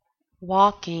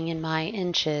Walking in my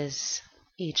inches,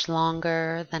 each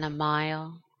longer than a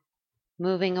mile,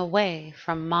 moving away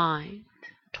from mind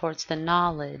towards the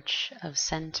knowledge of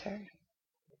center.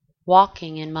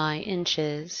 Walking in my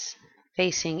inches,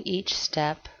 facing each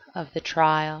step of the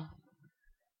trial.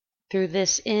 Through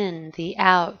this in, the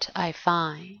out I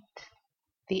find,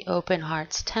 the open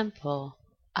heart's temple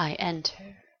I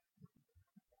enter.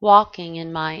 Walking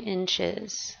in my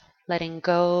inches, letting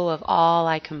go of all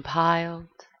I compiled,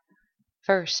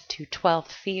 first to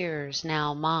 12th fears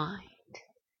now mind,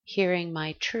 hearing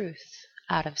my truth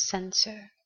out of censor.